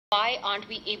why aren't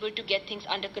we able to get things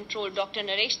under control? Dr.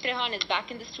 Trehan is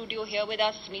back in the studio here with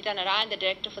us. Sunita Narayan, the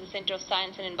director for the Center of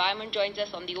Science and Environment, joins us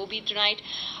on the OB tonight.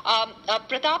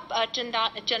 Pratap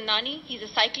Chandani, he's a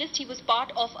cyclist. He was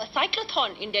part of a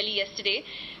cyclothon in Delhi yesterday,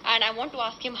 and I want to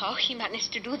ask him how he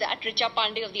managed to do that. Richa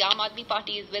Pandey of the Aam Aadmi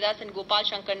Party is with us, and Gopal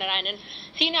Shankar Narayanan,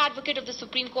 senior advocate of the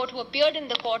Supreme Court, who appeared in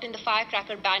the court in the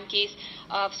firecracker ban case,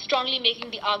 strongly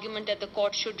making the argument that the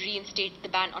court should reinstate the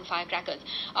ban on firecrackers.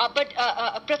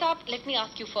 Pratap, let me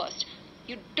ask you first.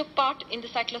 You took part in the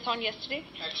cyclothon yesterday?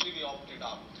 Actually, we opted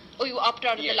out. Oh, you opted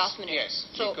out at the last minute? Yes,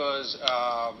 so, because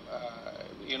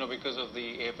because of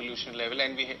the air pollution level,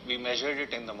 and we measured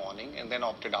it in the morning and then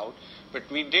opted out. But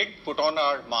we did put on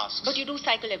our masks. But you do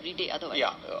cycle every day otherwise?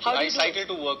 Yeah, I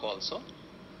cycle to work also.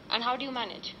 And how do you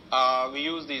manage? We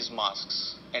use these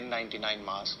masks, N99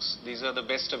 masks. These are the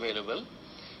best available,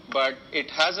 but it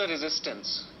has a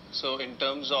resistance. So in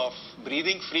terms of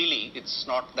breathing freely, it's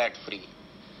not that free.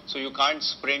 So you can't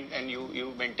sprint, and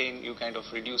you kind of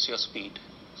reduce your speed.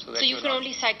 So you can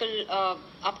only cycle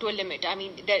up to a limit. I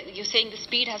mean, you're saying the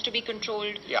speed has to be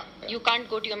controlled. Yeah. You can't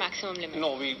go to your maximum limit.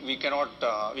 No, we cannot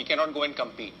go and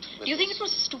compete. Do you think it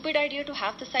was a stupid idea to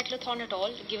have the cyclothon at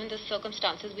all, given the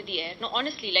circumstances with the air? No,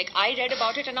 honestly, like I read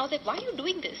about it and I was like, why are you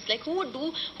doing this? Like, who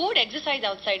would exercise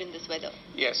outside in this weather?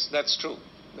 Yes, that's true.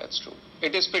 That's true.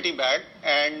 It is pretty bad,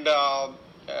 and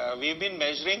we've been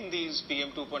measuring these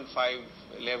PM 2.5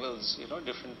 levels,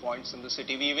 different points in the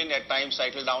city. We even at times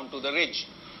cycle down to the ridge,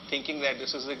 thinking that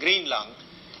this is the green lung.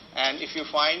 And if you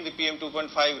find the PM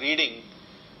 2.5 reading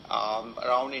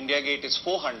around India Gate is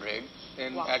 400,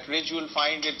 then at ridge you will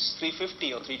find it's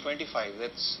 350 or 325.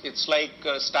 It's like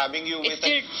stabbing you with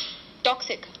still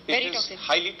toxic, very toxic. It is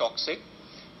highly toxic.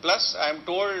 Plus, I am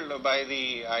told by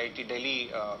the IIT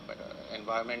Delhi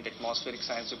Environment Atmospheric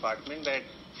Science Department that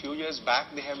a few years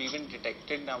back they have even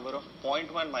detected number of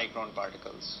 0.1 micron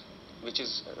particles, which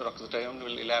is, Dr. Trehan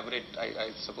will elaborate,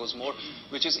 I suppose, more,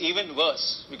 which is even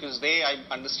worse because they, I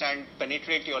understand,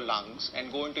 penetrate your lungs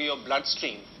and go into your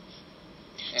bloodstream.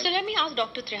 So let me ask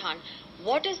Dr. Trehan,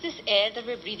 what is this air that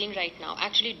we're breathing right now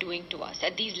actually doing to us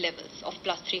at these levels of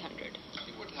plus 300?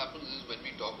 See, what happens is when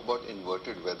we talk about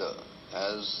inverted weather,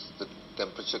 as the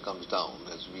temperature comes down,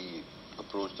 as we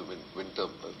approach the winter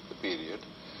period,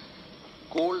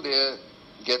 cold air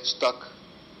gets stuck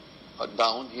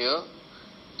down here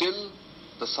till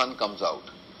the sun comes out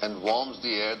and warms the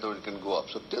air so it can go up.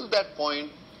 So till that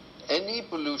point, any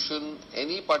pollution,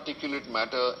 any particulate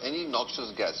matter, any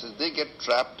noxious gases, they get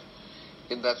trapped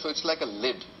in that. So it's like a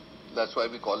lid. That's why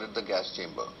we call it the gas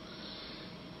chamber.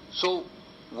 So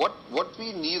what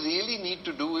we really need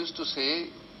to do is to say,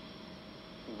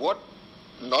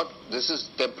 this is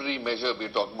temporary measure.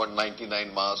 We're talking about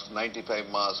 99 masks, 95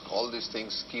 masks, all these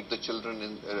things. Keep the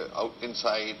children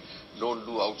inside, don't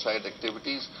do outside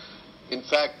activities. In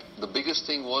fact, the biggest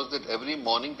thing was that every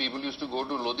morning people used to go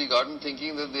to Lodi Garden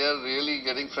thinking that they are really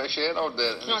getting fresh air out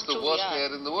there. And it's the worst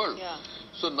air in the world. Yeah.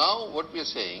 So now what we are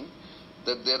saying,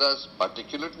 that there is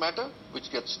particulate matter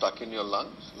which gets stuck in your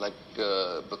lungs. Like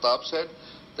Pratap said,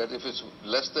 that if it's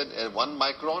less than 1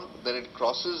 micron, then it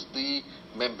crosses the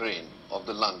membrane of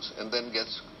the lungs and then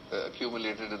gets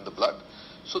accumulated in the blood.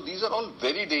 So these are all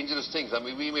very dangerous things. I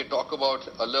mean, we may talk about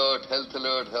alert, health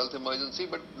emergency,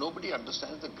 but nobody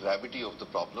understands the gravity of the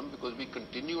problem because we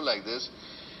continue like this.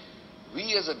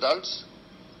 We as adults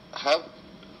have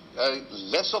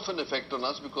less of an effect on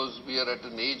us because we are at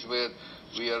an age where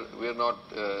we are not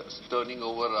turning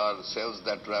over our cells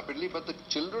that rapidly, but the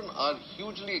children are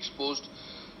hugely exposed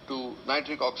to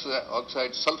nitric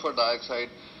oxide, sulfur dioxide.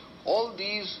 All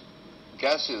these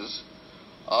gases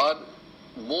are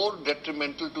more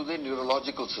detrimental to the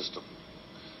neurological system.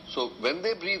 So when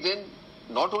they breathe in,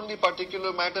 not only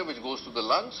particulate matter which goes to the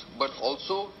lungs, but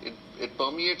also it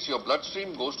permeates your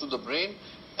bloodstream, goes to the brain,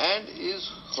 and is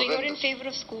horrendous. So you're in favor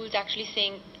of schools actually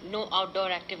saying no outdoor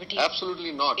activities?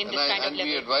 Absolutely not. And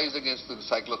we advised against the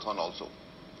cyclothon also.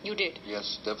 You did?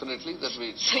 Yes, definitely.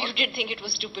 So you did think it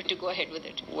was stupid to go ahead with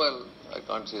it? Well, I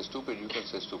can't say stupid. You can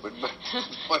say stupid. But the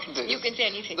point is... You can say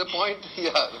anything. The point,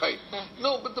 yeah, right.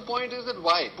 No, but the point is that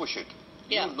why push it?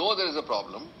 Yeah. You know there is a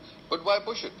problem, but why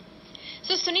push it?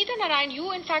 So Sunita Narayan,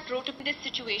 you in fact wrote in this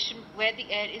situation where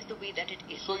the air is the way that it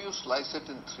is. So you slice it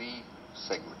in 3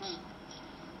 segments.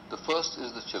 The first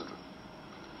is the children.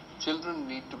 Children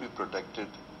need to be protected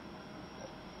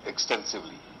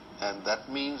extensively. And that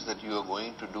means that you are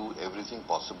going to do everything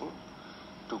possible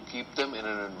to keep them in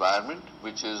an environment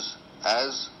which is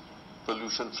as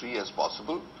pollution-free as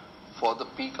possible for the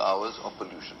peak hours of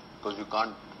pollution. Because you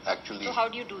can't actually... So how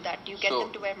do you do that? Do you get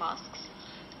them to wear masks?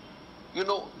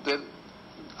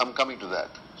 I'm coming to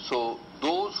that. So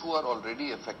those who are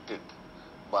already affected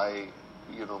by,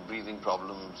 breathing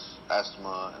problems,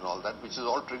 asthma and all that, which is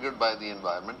all triggered by the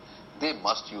environment, they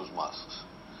must use masks.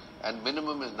 And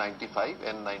minimum is 95,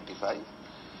 N95,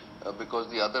 because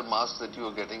the other masks that you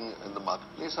are getting in the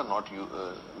marketplace are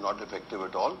not effective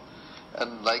at all.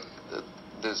 And like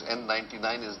this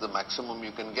N99 is the maximum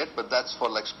you can get, but that's for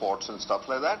like sports and stuff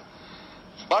like that.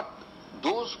 But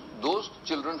those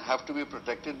children have to be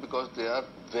protected because they are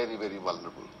very, very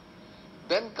vulnerable.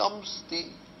 Then comes the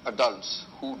adults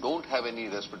who don't have any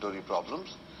respiratory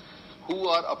problems, who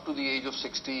are up to the age of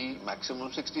 60,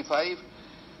 maximum 65.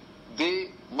 They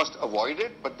must avoid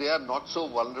it, but they are not so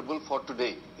vulnerable for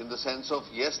today, in the sense of,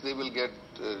 yes, they will get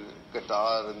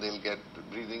catarrh and they'll get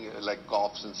breathing like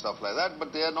coughs and stuff like that,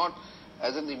 but they are not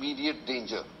as an immediate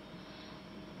danger.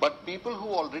 But people who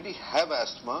already have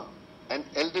asthma and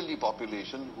elderly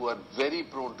population who are very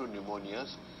prone to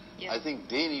pneumonias, yes, I think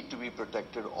they need to be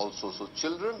protected also. So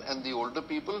children and the older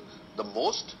people the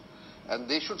most, and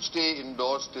they should stay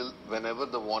indoors till whenever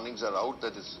the warnings are out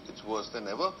that it's worse than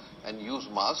ever, and use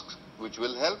masks, which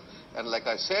will help. And like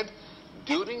I said,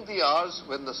 during the hours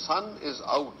when the sun is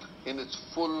out in its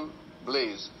full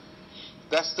blaze,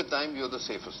 that's the time you're the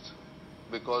safest,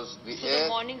 because the so air the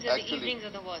mornings and actually, the evenings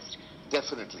are the worst.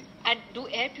 Definitely. And do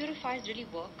air purifiers really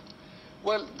work?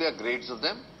 Well, there are grades of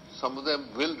them. Some of them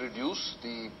will reduce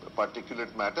the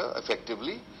particulate matter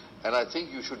effectively, and I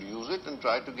think you should use it and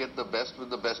try to get the best with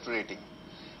the best rating.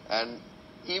 And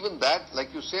even that,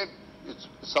 like you said,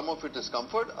 some of it is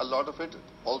comfort, a lot of it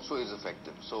also is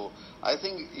effective. So I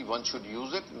think one should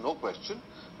use it, no question,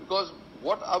 because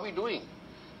what are we doing?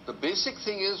 The basic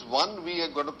thing is, one, we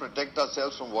have got to protect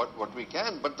ourselves from what we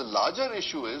can, but the larger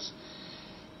issue is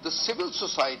the civil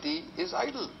society is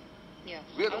idle. Yeah.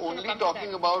 We are only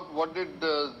talking about what did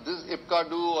this IPCA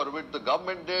do, or what the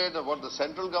government did, or what the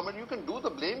central government. You can do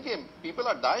the blame game. People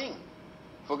are dying.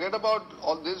 Forget about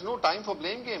all. There's no time for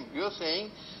blame game. You're saying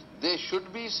there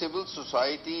should be civil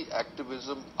society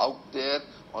activism out there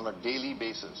on a daily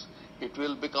basis. It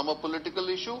will become a political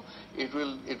issue. It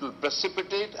will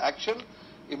precipitate action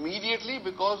immediately,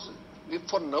 because if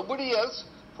for nobody else,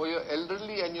 for your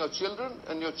elderly and your children,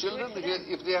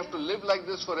 if they have to live like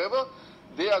this forever,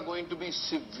 they are going to be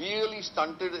severely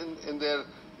stunted in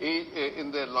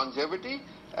their longevity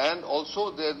and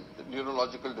also their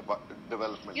neurological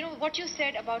development. You know, what you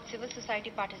said about civil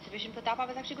society participation, Pratap, I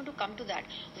was actually going to come to that.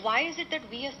 Why is it that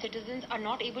we as citizens are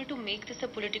not able to make this a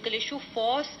political issue,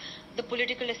 force the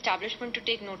political establishment to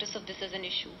take notice of this as an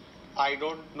issue? I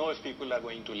don't know if people are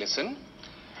going to listen.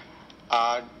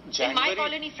 In my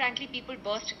colony, frankly, people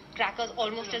burst crackers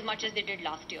almost as much as they did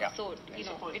last year. Yeah. So,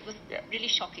 it was really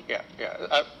shocking.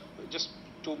 Just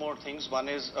two more things. One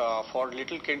is for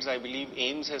little kids, I believe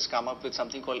AIMS has come up with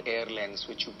something called air lens,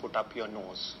 which you put up your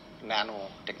nose, nano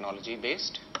technology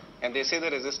based. And they say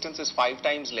the resistance is 5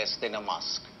 times less than a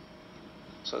mask.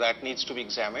 So that needs to be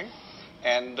examined.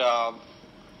 And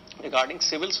regarding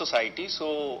civil society,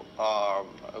 so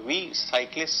we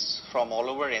cyclists from all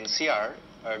over NCR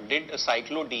did a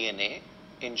cyclo-DNA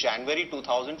in January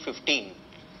 2015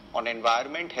 on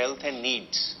environment, health and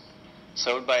needs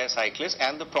served by a cyclist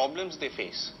and the problems they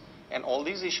face. And all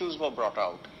these issues were brought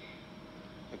out.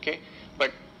 Okay? But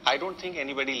I don't think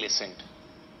anybody listened.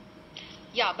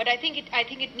 Yeah, but I think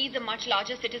it needs a much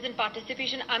larger citizen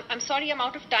participation. I'm sorry, I'm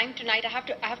out of time tonight. I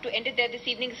have to end it there this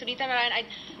evening. Sunita Narayan,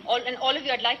 and all of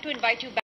you, I'd like to invite you back.